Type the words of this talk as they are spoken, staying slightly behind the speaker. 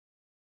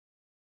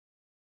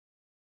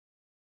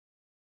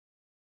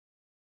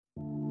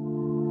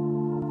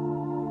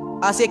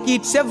As a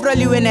kid,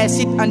 severally when I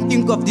sit and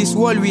think of this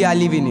world we are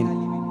living in,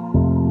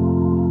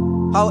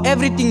 how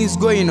everything is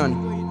going on,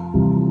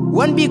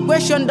 one big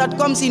question that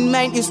comes in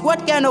mind is,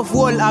 what kind of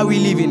world are we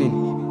living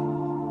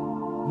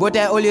in? But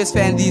I always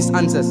find these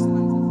answers.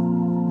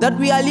 That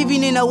we are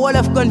living in a world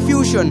of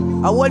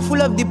confusion, a world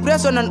full of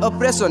depression and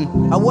oppression,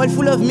 a world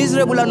full of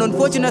miserable and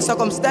unfortunate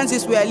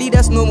circumstances where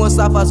leaders no more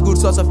serve as good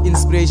source of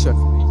inspiration.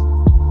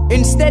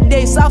 Instead,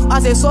 they serve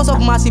as a source of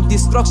massive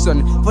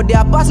destruction. For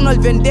their personal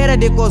vendetta,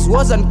 they cause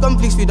wars and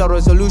conflicts without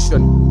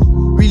resolution.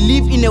 We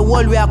live in a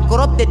world where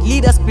corrupted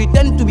leaders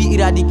pretend to be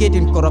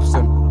eradicating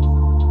corruption.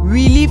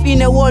 We live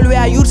in a world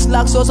where youths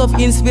lack source of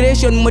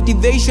inspiration,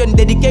 motivation,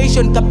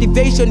 dedication,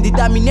 captivation,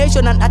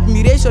 determination, and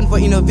admiration for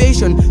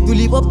innovation to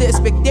live up to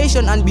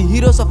expectation and be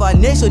heroes of our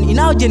nation in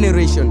our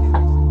generation.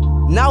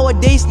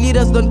 Nowadays,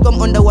 leaders don't come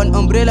under one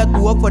umbrella to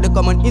work for the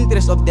common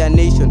interest of their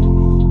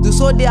nation. To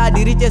show they are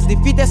the richest, the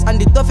fittest, and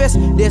the toughest,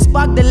 they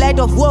spark the light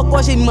of war,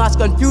 causing mass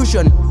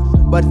confusion.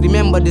 But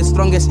remember, the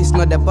strongest is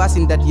not the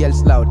person that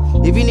yells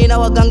loud. Even in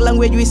our gang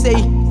language, we say,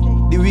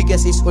 the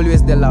weakest is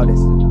always the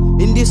loudest.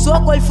 In this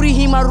so-called free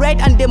human right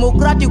and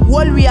democratic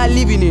world we are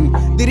living in,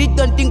 the rich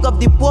don't think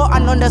of the poor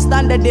and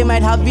understand that they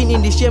might have been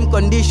in the same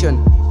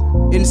condition.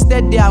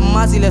 Instead, they are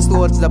merciless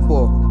towards the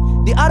poor.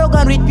 The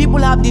arrogant rich people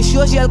have the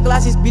social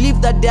classes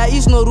believe that there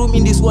is no room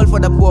in this world for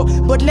the poor.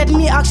 But let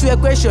me ask you a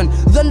question.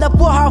 Don't the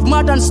poor have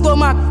mouth and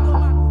stomach?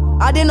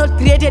 Are they not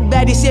created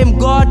by the same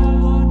God?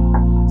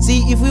 See,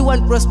 if we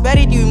want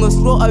prosperity, we must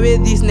throw away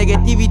these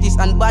negativities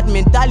and bad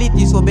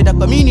mentalities for better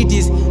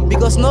communities.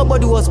 Because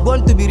nobody was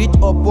born to be rich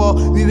or poor.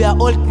 We were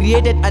all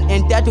created and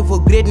entitled for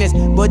greatness.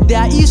 But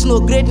there is no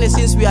greatness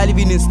since we are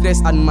living in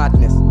stress and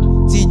madness.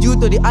 See, due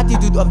to the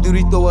attitude of the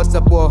rich towards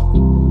the poor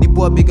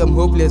become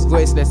hopeless,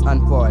 voiceless,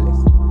 and powerless.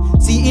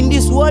 See, in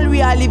this world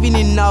we are living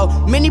in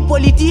now, many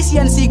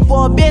politicians seek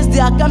power base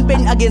their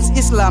campaign against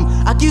Islam,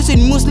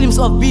 accusing Muslims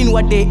of being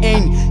what they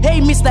ain't. Hey,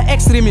 Mr.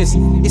 Extremist,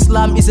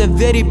 Islam is a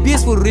very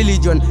peaceful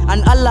religion,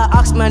 and Allah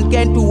asks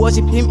mankind to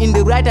worship Him in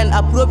the right and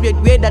appropriate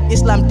way that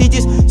Islam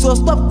teaches. So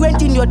stop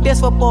quenching your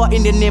thirst for power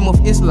in the name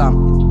of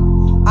Islam.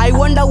 I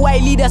wonder why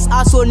leaders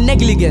are so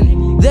negligent.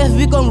 They've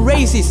become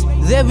racist,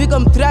 they've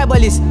become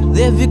tribalist,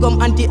 they've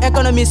become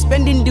anti-economist,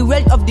 spending the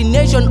wealth of the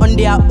nation on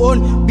their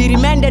own. Be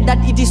reminded that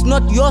it is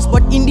not yours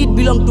but indeed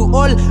belong to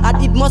all,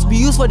 and it must be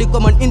used for the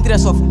common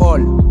interest of all.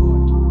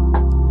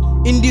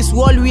 In this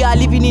world we are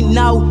living in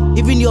now,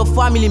 even your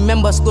family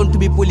members going to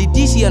be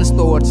politicians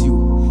towards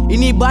you.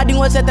 Ini bading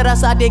wal setara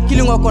sate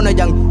kilungo kono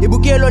jang ibu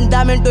kelon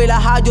damen to ila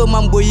hajo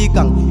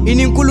mamboyikang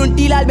ini kulun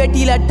tilal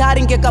betila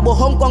taring ke kabo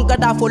Hong Kong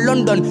kata for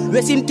London,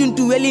 Washington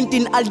to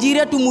Wellington,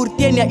 Algeria to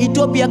Mauritania,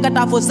 Ethiopia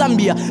kata for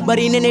Zambia,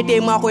 bari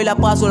nenete ma ko ila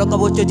paso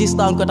kabo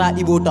Georgetown kata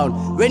Ibo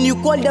Town. When you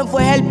call them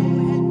for help,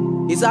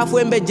 isa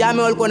fuembe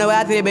jamewol kono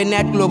watre be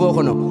net globo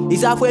kono,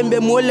 isa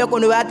fuembe molle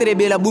kono watre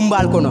be la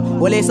bumbal kono,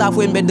 wala isa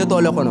fuembe de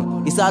tole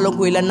kono, isa lon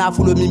ko ila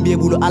nafulo min be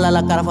bulu ala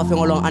la karafa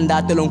fengolon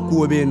anda telon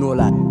kuobe no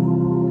la.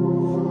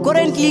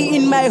 Currently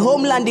in my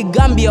homeland, the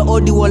Gambia or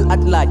the world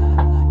at large,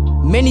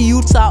 many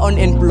youths are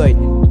unemployed.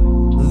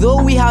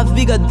 Though we have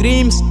bigger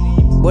dreams,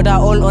 but are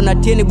all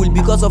unattainable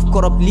because of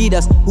corrupt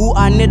leaders who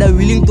are neither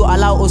willing to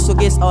allow us to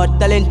showcase our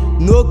talent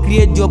nor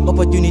create job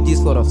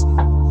opportunities for us.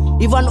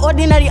 If an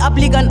ordinary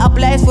applicant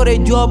applies for a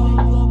job,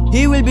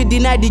 he will be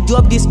denied the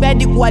job despite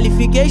the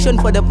qualification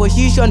for the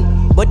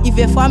position. But if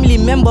a family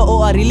member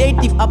or a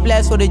relative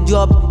applies for the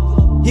job,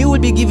 he will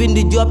be given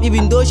the job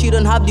even though she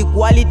don't have the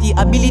quality,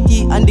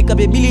 ability, and the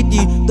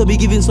capability to be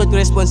given such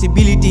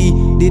responsibility.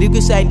 The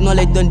requisite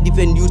knowledge don't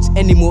defend youths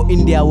anymore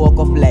in their walk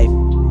of life.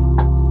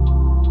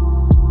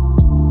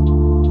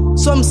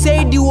 Some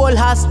say the world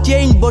has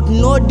changed, but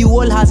no, the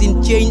world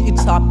hasn't changed.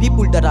 It's our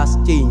people that has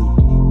changed.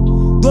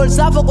 Dol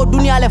safo ko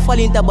dunia le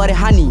falinta bare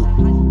hani,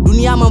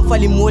 dunia man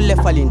fali mol le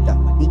falinta.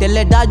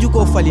 Ntele daju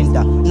ko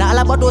falinta. Na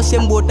alabato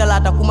sembo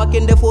talata kuma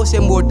kende fo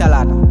sembo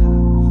talata.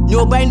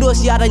 Nyo baindo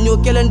siada, nyo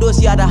kelendo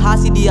siada,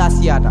 hasidi ya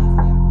siada.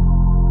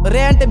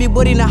 Rente bi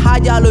borina,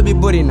 hajalo bi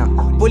borina.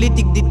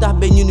 Politik di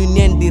tahbe nyunu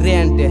nen di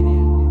rente.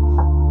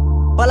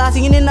 Pala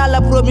singine na la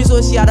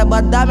promiso siada,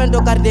 badamen to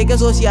kardeke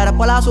so siada,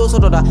 pala so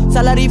sotoda.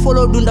 Salary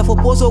follow dunda for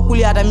poso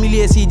kuliata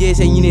milie CJ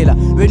se nyinela.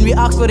 When we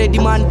ask for a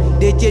demand,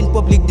 they change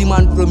public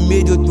demand from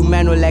major to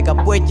minor, like a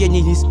poet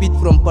changing his speech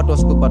from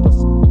pathos to pathos.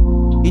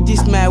 It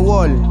is my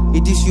world,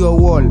 it is your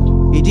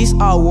world, it is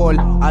our world,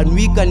 and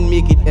we can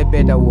make it a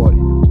better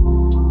world.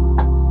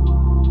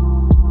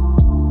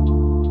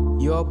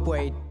 Your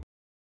poet.